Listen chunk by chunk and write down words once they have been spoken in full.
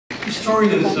story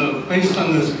is based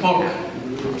on this book,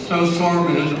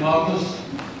 Snowstorm in August,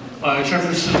 by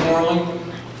Jefferson Morley.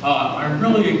 I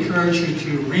really encourage you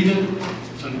to read it.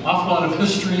 There's an awful lot of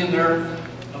history in there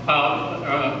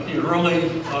about the early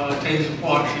days of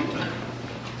Washington.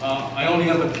 I only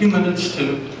have a few minutes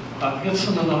to hit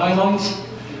some of the highlights.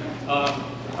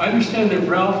 I understand that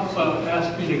Ralph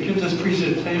asked me to give this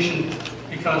presentation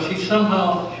because he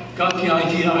somehow got the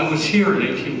idea I was here in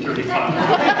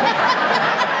 1835.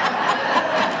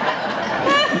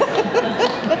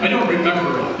 I don't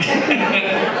remember it.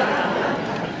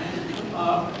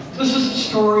 This is the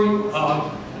story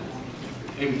of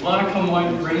a black and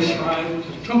white race riot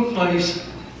that took place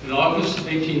in August of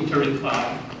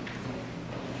 1835.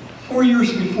 4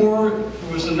 years before,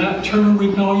 there was the Nat Turner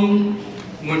Rebellion,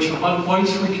 in which a lot of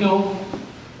whites were killed.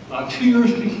 2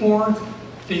 years before,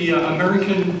 the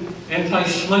American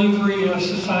Anti-Slavery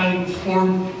Society was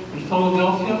formed in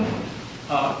Philadelphia.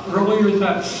 Earlier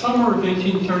that summer of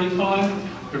 1835,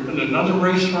 there had been another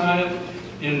race riot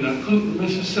in Clinton,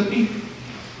 Mississippi.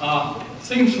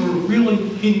 Things were really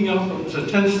heating up. It was a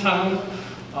tense time.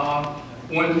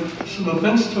 When some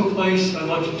events took place, I'd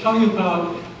like to tell you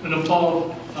about that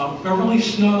involved Beverly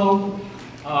Snow,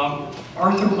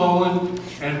 Arthur Bowen,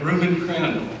 and Reuben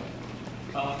Crandall.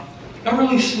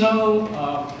 Beverly Snow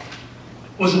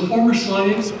was a former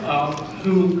slave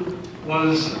who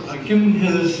was given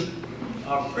his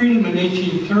freedom in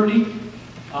 1830.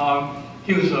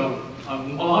 He was a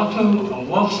mulatto, a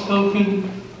well-spoken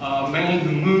man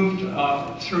who moved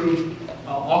through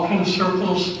all kinds of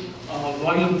circles,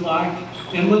 white and black,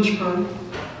 in Lynchburg.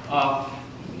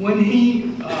 When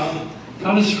he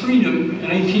got his freedom in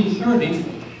 1830,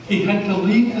 he had to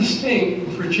leave the state of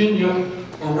Virginia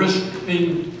or risk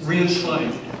being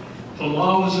re-enslaved. The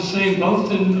law was the same both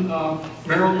in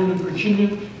Maryland and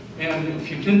Virginia, and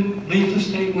if you didn't leave the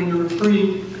state when you were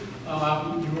free,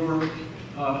 you were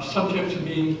subject to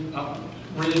being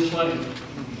re-enslaved.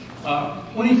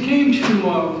 When he came to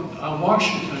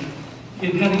Washington,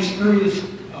 he had experience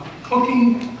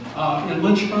cooking in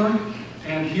Lynchburg,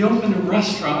 and he opened a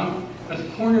restaurant at the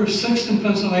corner of 6th and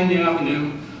Pennsylvania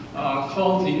Avenue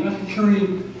called the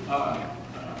Epicurean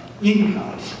Eating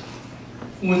House.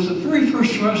 It was the very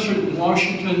first restaurant in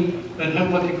Washington that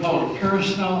had what they call a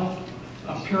Paris-style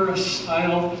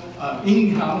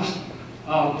eating house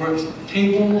with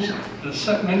tables and a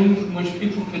set menu from which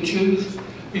people could choose.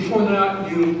 Before that,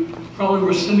 you probably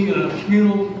were sitting at a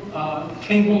communal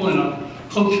table in a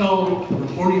hotel or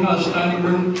boarding house dining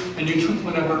room, and you took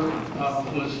whatever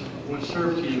was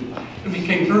served to you. It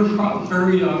became very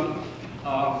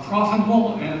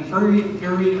profitable and very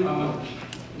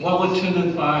well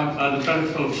attended by the better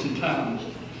folks in town.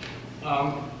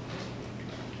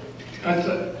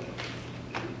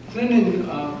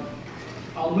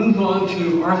 I'll move on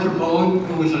to Arthur Bowen,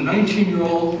 who was a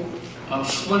 19-year-old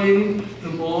slave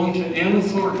who belonged to Anna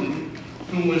Thornton,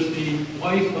 who was the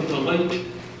wife of the late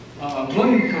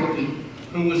William Thornton,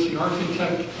 who was the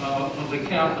architect of the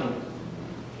Capitol.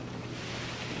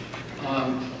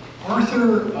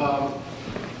 Arthur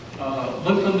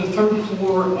lived on the 3rd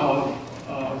floor of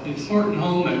the Thornton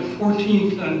home at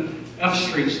 14th and F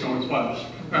Streets Northwest.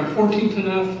 14th and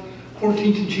F,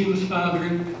 14th and G was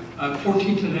Foundry,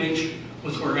 14th and H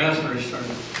was where Asbury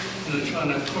started, in the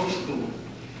John F. Cook School.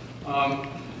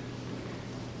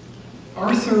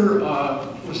 Arthur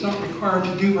was not required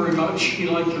to do very much. He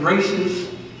liked the races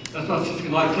as much as he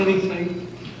liked anything.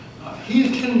 He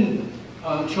attended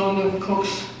John F.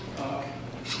 Cook's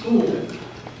school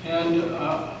and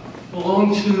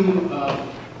belonged to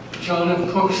John F.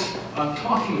 Cook's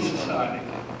Talking Society.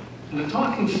 And the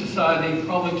Talking Society,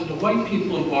 probably to the white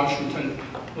people of Washington,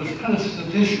 was kind of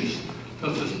seditious,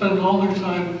 because they spend all their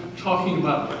time talking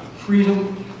about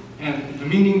freedom and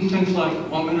demeaning things like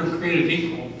all men are created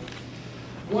equal.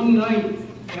 One night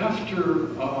after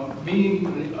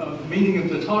meeting of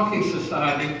the Talking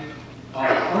Society,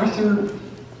 Arthur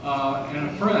and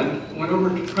a friend went over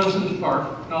to President's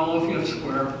Park, now Lafayette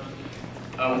Square,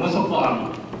 with a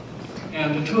bottle.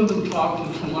 And the two of them talked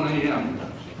until 1 a.m.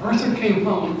 Arthur came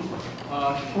home to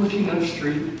 14th F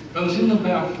Street, goes in the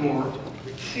back door,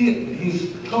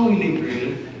 he's totally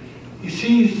inebriated. He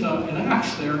sees an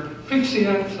axe there, picks the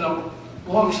axe up,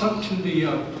 walks up to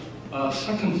the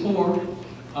second floor.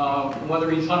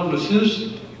 Whether he thought it was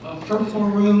his third floor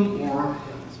room or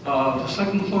the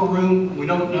second floor room, we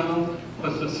don't know.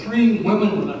 But the three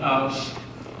women in the house,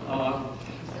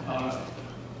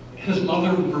 his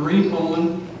mother, Marie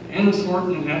Bowen, Anna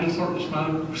Thornton, and Anna Thornton's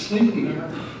mother were sleeping there.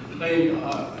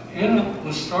 Anna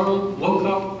was startled, woke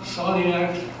up, saw the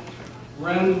axe,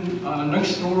 ran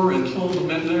next door and told the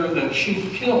men there that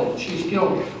she's killed.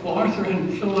 Well, Arthur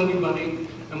hadn't killed anybody,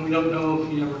 and we don't know if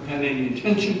he ever had any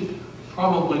intention.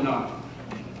 Probably not.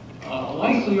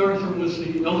 Likely Arthur was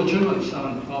the illegitimate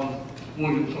son of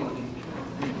William Thornton.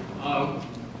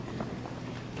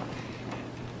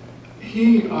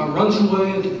 He runs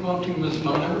away at the prompting of his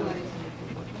mother.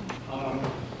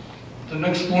 The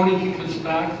next morning he comes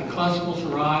back, the constables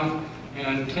arrive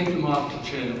and take him off to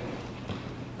jail,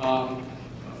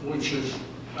 which is,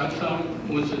 at that time,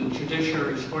 was in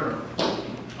Judiciary Square.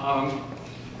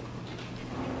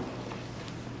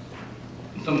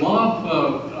 The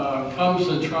mob comes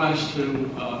and tries to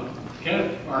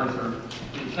get Arthur,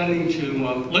 intending to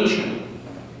lynch him.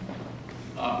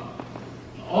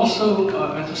 Also,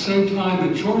 at the same time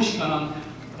in Georgetown,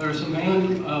 there's a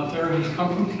man there who's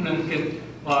come from Connecticut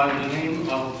by the name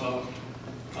of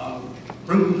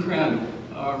Reuben Crandall.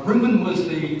 Reuben was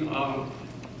the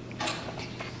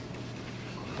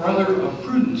brother of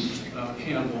Prudence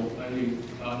Campbell,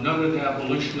 a noted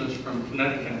abolitionist from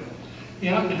Connecticut. He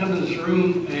happened to have in his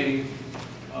room a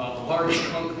large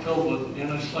trunk filled with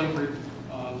anti-slavery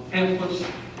pamphlets.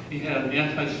 He had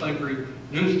anti-slavery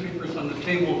newspapers on the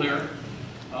table there.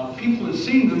 People had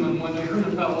seen them, and when they heard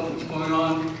about what was going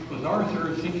on with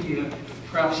Arthur, thinking that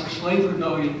perhaps a slave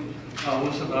rebellion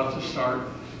was about to start,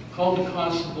 called the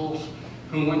constables,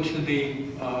 who went to the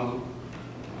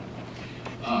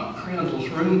Crandall's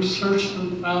room, searched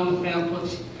them, found the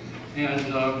pamphlets, and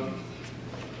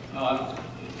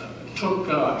took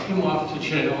him off to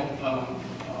jail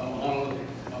along with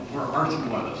where Arthur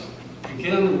was.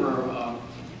 Again, there were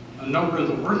a number of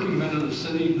the working men of the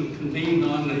city who convened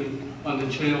on the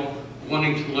jail,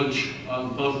 wanting to lynch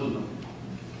both of them.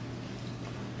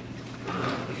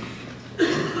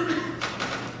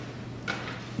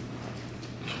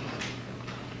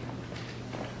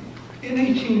 In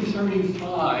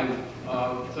 1835,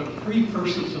 the free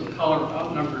persons of color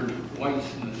outnumbered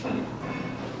whites in the city.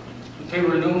 But they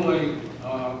were no way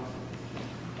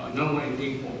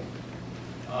equal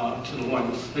to the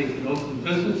whites. They could open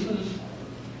businesses,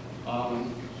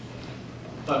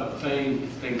 but they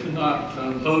could not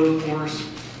vote, of course.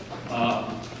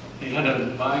 They had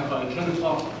to abide by a 10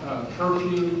 o'clock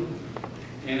curfew,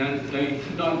 and they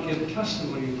could not give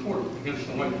testimony in court against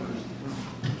the white person.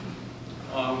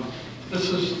 This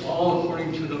is all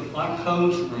according to the black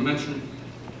codes that were mentioned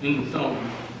in the film.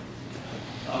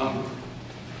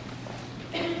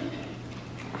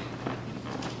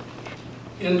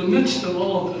 In the midst of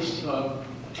all of this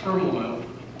turmoil,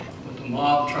 with the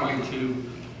mob trying to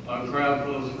grab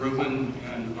both Reuben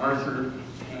and Arthur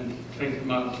and take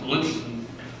them out to lynch them,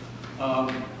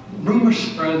 rumors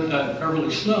spread that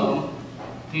Beverly Snow,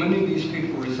 many of these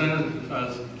people resented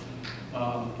because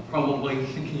probably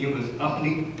thinking he was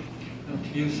uppity,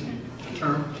 to use the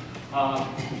term.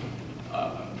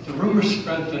 The rumors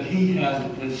spread that he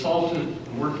had insulted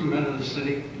the working men of the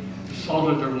city,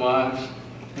 assaulted their wives,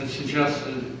 and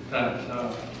suggested that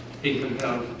he could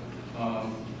have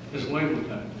his way with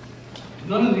that.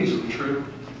 None of these were true.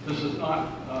 This is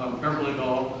not Beverly at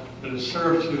all, but it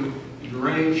served to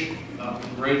enrage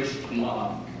the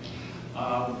mob.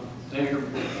 They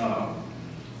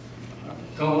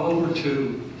go over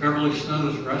to Beverly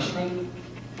Snow's restaurant.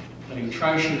 They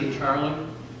trash it entirely,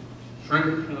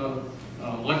 drink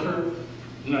liquor,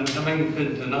 and then having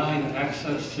been denied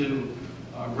access to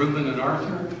Reuben and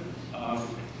Arthur,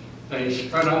 they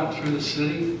spread out through the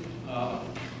city,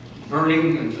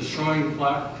 burning and destroying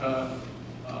black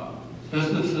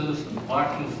businesses and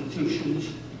black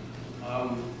institutions,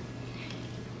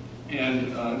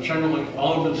 and generally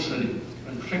all over the city,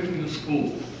 and particularly the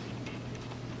schools.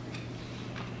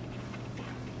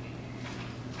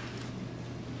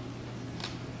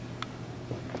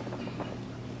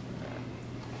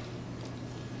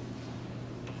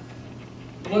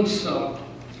 Once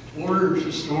order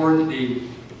restored, the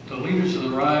leaders of the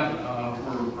riot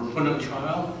were put on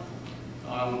trial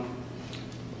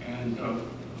and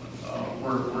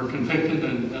were convicted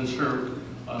and served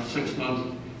 6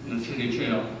 months in the city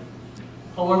jail.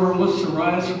 However, once the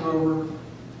riots were over,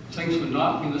 things would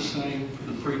not be the same for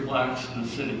the free blacks in the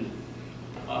city.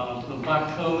 The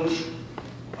black codes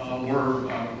were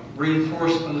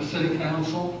reinforced by the city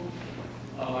council.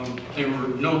 They were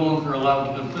no longer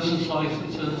allowed to have business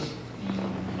licenses,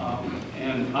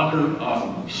 and other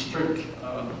strict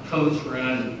codes were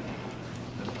added.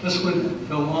 This would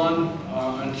go on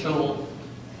until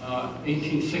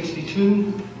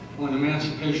 1862, when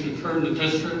emancipation occurred in the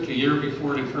district, a year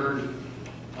before it occurred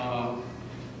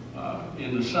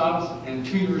in the South, and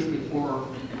 2 years before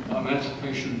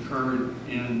emancipation occurred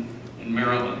in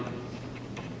Maryland.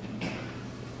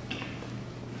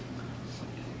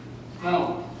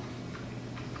 Now,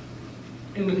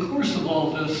 in the course of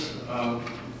all this,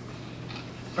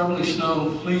 Beverly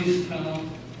Snow flees town.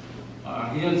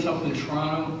 He ends up in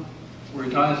Toronto, where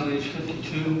he dies at age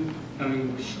 52,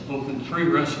 having opened 3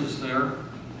 restaurants there.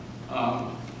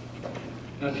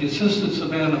 At the assistance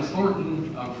of Anna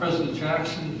Thornton, President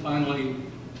Jackson finally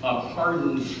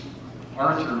pardons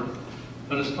Arthur,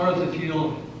 but as part of the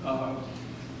deal,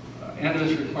 Anna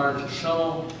is required to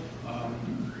sell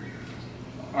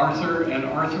Arthur, and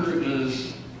Arthur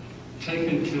is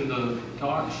taken to the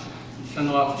docks and sent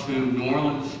off to New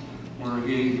Orleans, where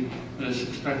he is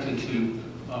expected to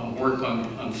work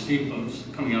on steamboats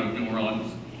coming out of New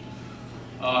Orleans.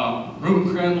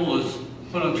 Reuben Crandall is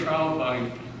put on trial by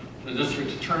the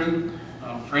district attorney,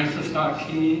 Francis Scott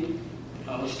Key,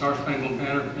 the Star Spangled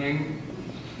Banner thing,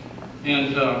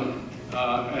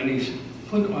 and he's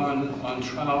put on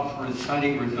trial for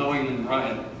inciting rebellion and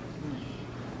riot.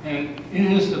 And in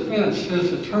his defense,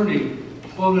 his attorney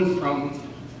quoted from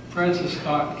Francis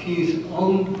Scott Key's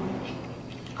own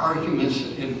arguments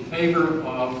in favor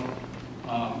of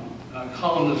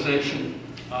colonization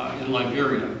in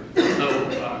Liberia.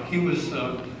 So he was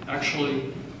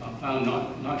actually found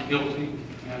not guilty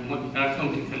and went back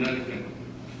home to Connecticut.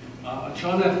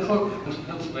 John F. Cook of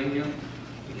Pennsylvania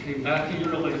came back a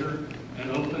year later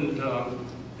and opened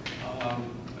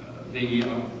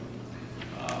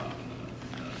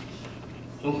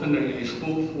opened a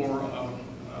school for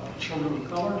children of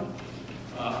color,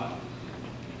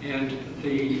 and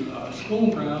the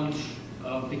school grounds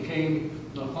became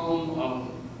the home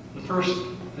of the first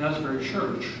Asbury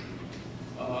church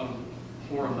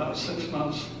for about 6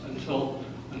 months until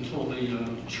the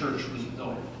church was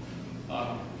built.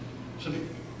 So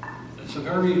it's a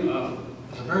very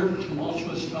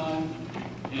tumultuous time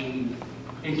in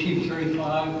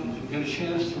 1835, and if you get a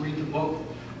chance to read the book,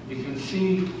 you can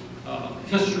see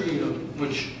history of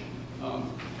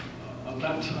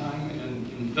that time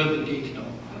in vivid detail.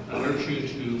 I urge you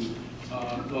to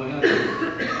go ahead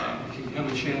and, if you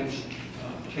have a chance,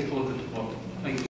 take a look at the book. Thank you.